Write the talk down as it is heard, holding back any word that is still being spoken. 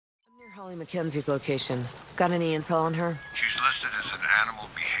Holly Mackenzie's location? Got any intel on her? She's listed as an animal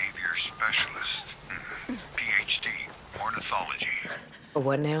behavior specialist. PhD, ornithology.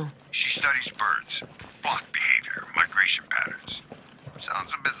 What now? She studies birds, flock behavior, migration patterns.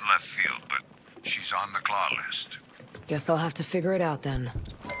 Sounds a bit left field, but she's on the claw list. Guess I'll have to figure it out then.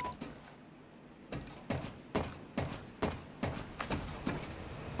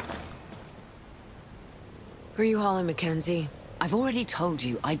 Are you Holly Mackenzie? I've already told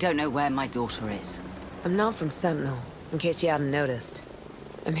you I don't know where my daughter is. I'm not from Sentinel, in case you hadn't noticed.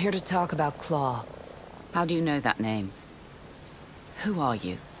 I'm here to talk about Claw. How do you know that name? Who are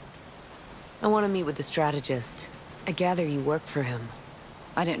you? I want to meet with the strategist. I gather you work for him.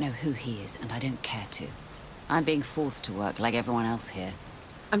 I don't know who he is, and I don't care to. I'm being forced to work like everyone else here.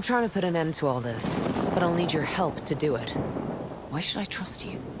 I'm trying to put an end to all this, but I'll need your help to do it. Why should I trust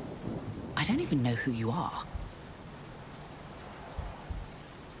you? I don't even know who you are.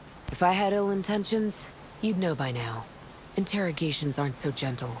 If I had ill intentions, you'd know by now. Interrogations aren't so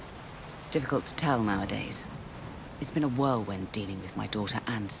gentle. It's difficult to tell nowadays. It's been a whirlwind dealing with my daughter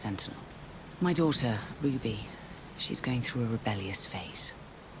and Sentinel. My daughter, Ruby, she's going through a rebellious phase.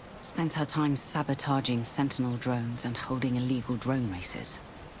 Spends her time sabotaging Sentinel drones and holding illegal drone races.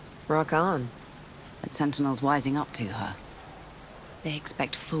 Rock on. But Sentinel's wising up to her. They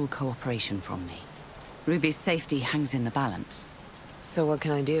expect full cooperation from me. Ruby's safety hangs in the balance. So what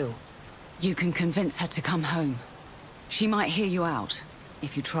can I do? You can convince her to come home. She might hear you out,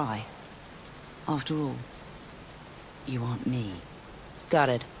 if you try. After all, you aren't me. Got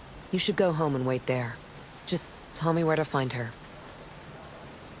it. You should go home and wait there. Just tell me where to find her.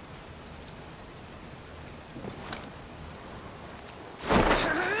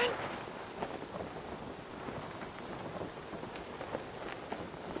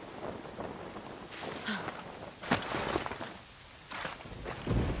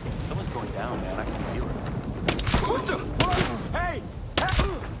 Someone's going down, man. I can feel it. What the? Hey!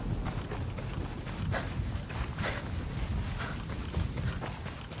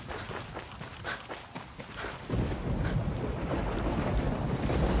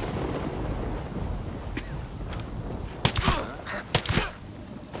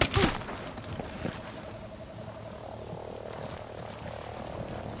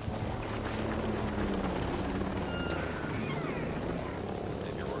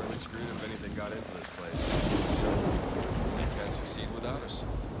 Got into this place, so they can't succeed without us.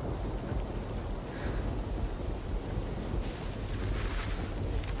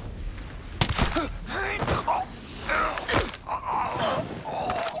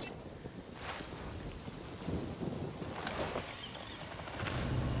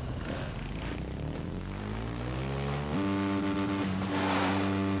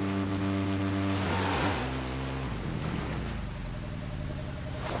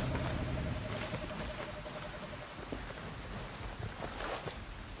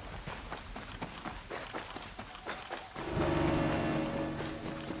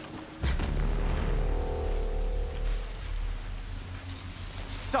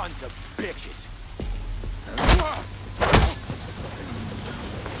 Sons of bitches!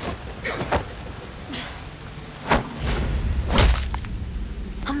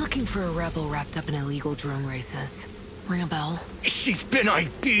 I'm looking for a rebel wrapped up in illegal drone races. Ring a bell? She's been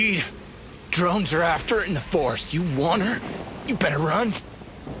ID'd. Drones are after her in the forest. You want her? You better run.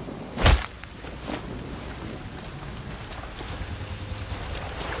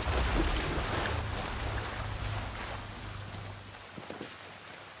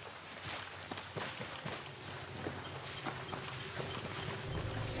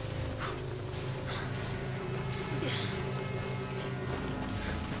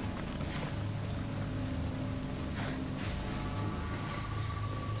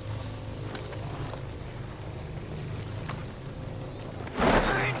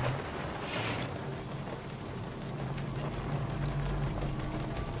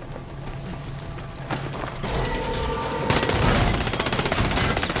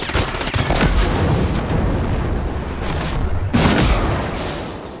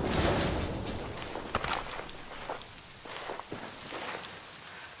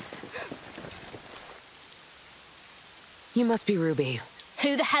 You must be Ruby.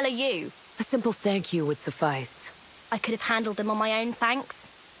 Who the hell are you? A simple thank you would suffice. I could have handled them on my own, thanks.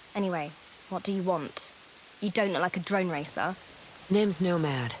 Anyway, what do you want? You don't look like a drone racer. Name's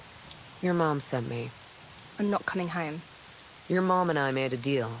Nomad. Your mom sent me. I'm not coming home. Your mom and I made a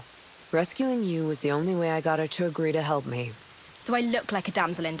deal. Rescuing you was the only way I got her to agree to help me. Do I look like a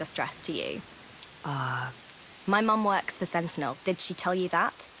damsel in distress to you? My mum works for Sentinel. Did she tell you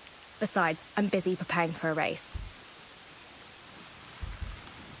that? Besides, I'm busy preparing for a race.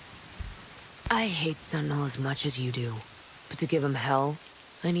 I hate Sentinel as much as you do. But to give him hell,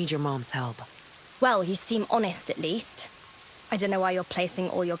 I need your mom's help. Well, you seem honest at least. I don't know why you're placing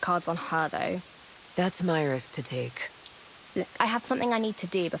all your cards on her, though. That's my risk to take. Look, I have something I need to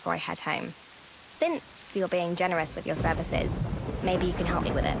do before I head home. Since you're being generous with your services, maybe you can help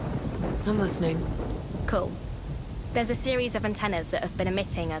me with it. I'm listening. Cool. There's a series of antennas that have been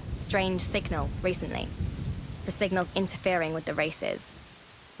emitting a strange signal recently. The signal's interfering with the races.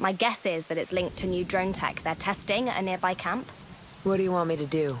 My guess is that it's linked to new drone tech they're testing at a nearby camp. What do you want me to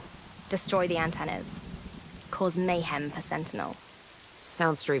do? Destroy the antennas. Cause mayhem for Sentinel.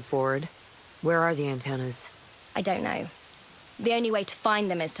 Sounds straightforward. Where are the antennas? I don't know. The only way to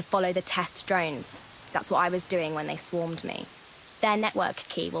find them is to follow the test drones. That's what I was doing when they swarmed me. Their network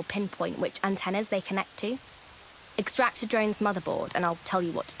key will pinpoint which antennas they connect to. Extract a drone's motherboard, and I'll tell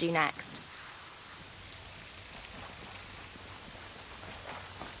you what to do next.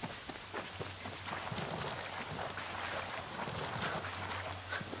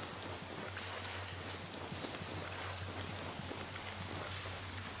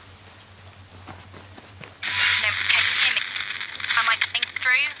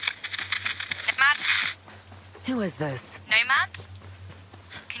 Who is this? Nomad?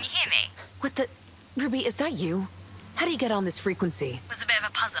 Can you hear me? What the... Ruby, is that you? How do you get on this frequency? Was a bit of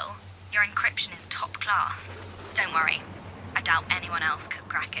a puzzle. Your encryption is top class. Don't worry. I doubt anyone else could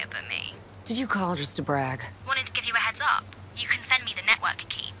crack it but me. Did you call just to brag? Wanted to give you a heads up. You can send me the network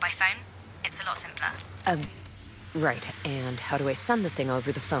key by phone. It's a lot simpler. Right. And how do I send the thing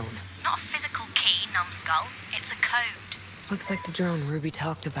over the phone? It's not a physical key, numbskull. It's a code. Looks like the drone Ruby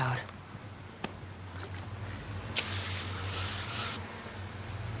talked about.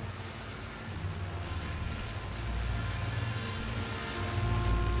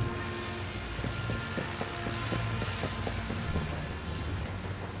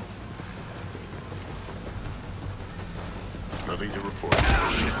 Nothing to report.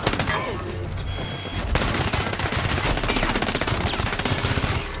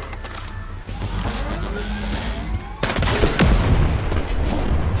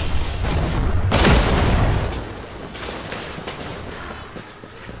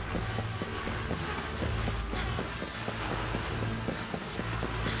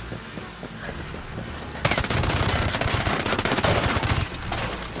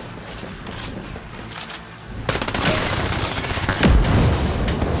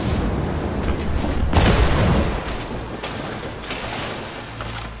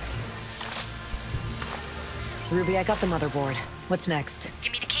 Ruby, I got the motherboard. What's next?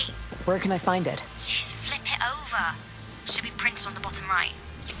 Give me the key. Where can I find it? Just flip it over. Should be printed on the bottom right.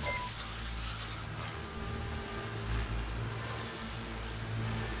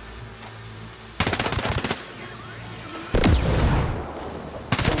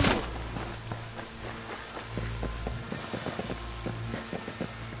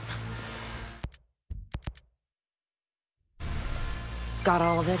 Got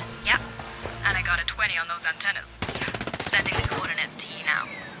all of it? Yep. And I got a 20 on those antennas. Sending the coordinates to you now.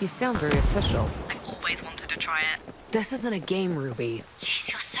 You sound very official. I've always wanted to try it. This isn't a game, Ruby. Jeez,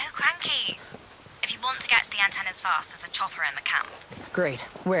 you're so cranky. If you want to get to the antennas fast, there's a chopper in the camp. Great.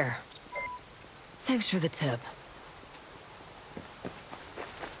 Where? Thanks for the tip.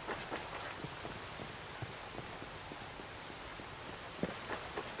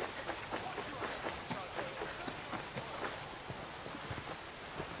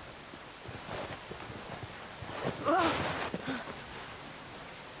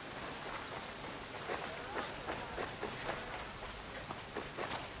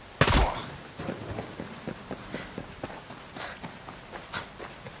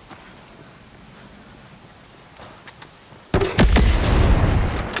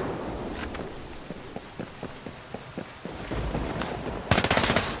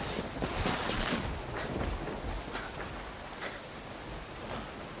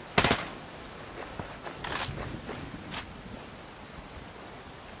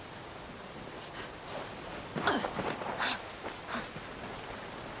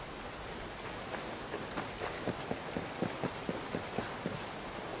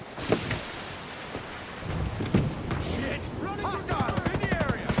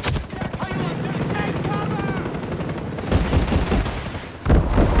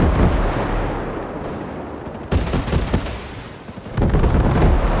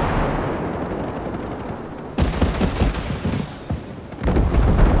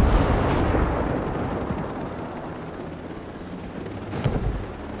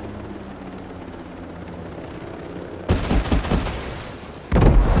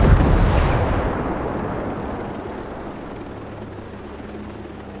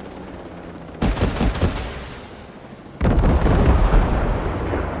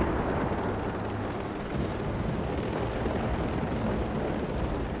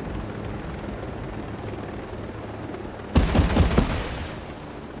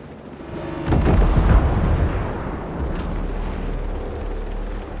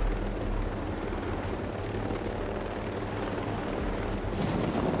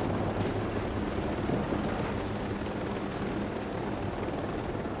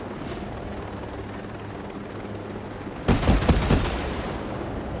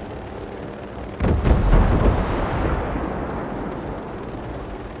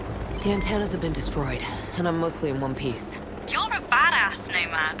 The antennas have been destroyed, and I'm mostly in one piece. You're a badass,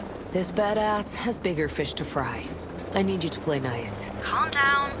 Nomad. This badass has bigger fish to fry. I need you to play nice. Calm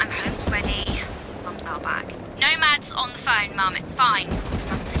down, I'm home already. Mum's out back. Nomad's on the phone, Mum, it's fine. Mum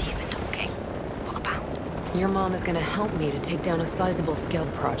said you've been talking. What about? Your mom is gonna help me to take down a sizable scale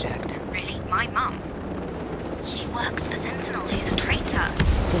project. Really? My mum? She works for Sentinel, she's a traitor.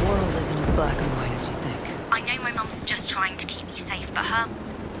 The world isn't as black and white as you think. I know my mum's just trying to keep me safe, but her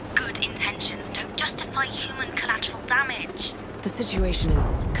good intentions don't justify human collateral damage. The situation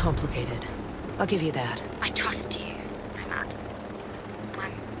is complicated. I'll give you that. I trust you, Nomad.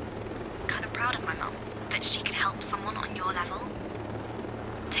 I'm kind of proud of my mum, that she could help someone on your level.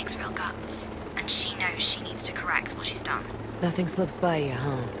 It takes real guts, and she knows she needs to correct what she's done. Nothing slips by you,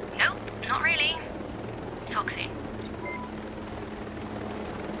 huh? Nope, not really. Talk soon.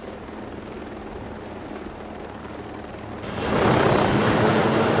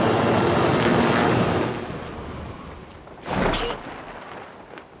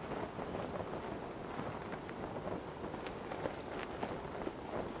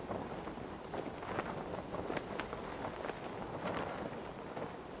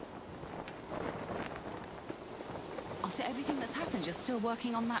 After everything that's happened, you're still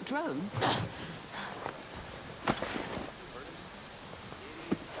working on that drone?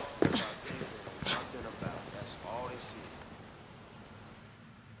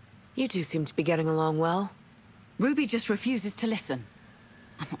 You two seem to be getting along well. Ruby just refuses to listen.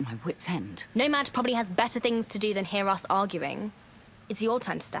 I'm at my wit's end. Nomad probably has better things to do than hear us arguing. It's your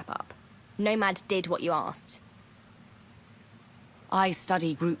turn to step up. Nomad did what you asked. I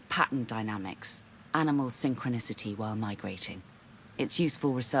study group pattern dynamics, animal synchronicity while migrating. It's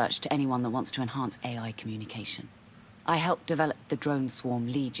useful research to anyone that wants to enhance AI communication. I helped develop the drone swarm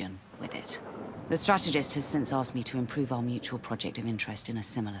Legion with it. The strategist has since asked me to improve our mutual project of interest in a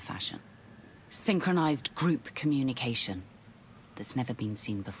similar fashion. Synchronized group communication that's never been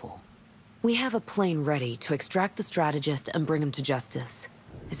seen before. We have a plane ready to extract the strategist and bring him to justice.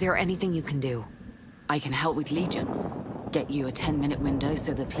 Is there anything you can do? I can help with Legion. Get you a 10-minute window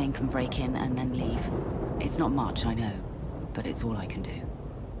so the plane can break in and then leave. It's not much, I know, but it's all I can do.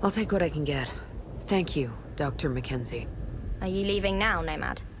 I'll take what I can get. Thank you, Dr. Mackenzie. Are you leaving now,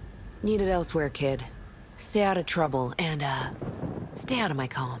 Nomad? Need it elsewhere, kid. Stay out of trouble, and, stay out of my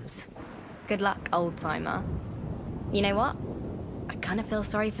comms. Good luck, old-timer. You know what? I kind of feel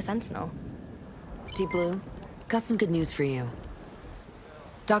sorry for Sentinel. Deep Blue, got some good news for you.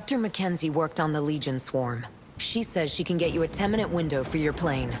 Dr. Mackenzie worked on the Legion swarm. She says she can get you a 10-minute window for your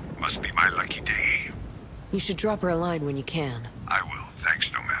plane. Must be my lucky day. You should drop her a line when you can. I will, thanks,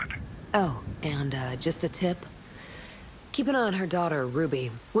 Nomad. Oh, and, just a tip. Keep an eye on her daughter,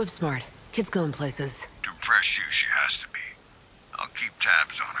 Ruby. Whip smart. Kid's going places. Too precious,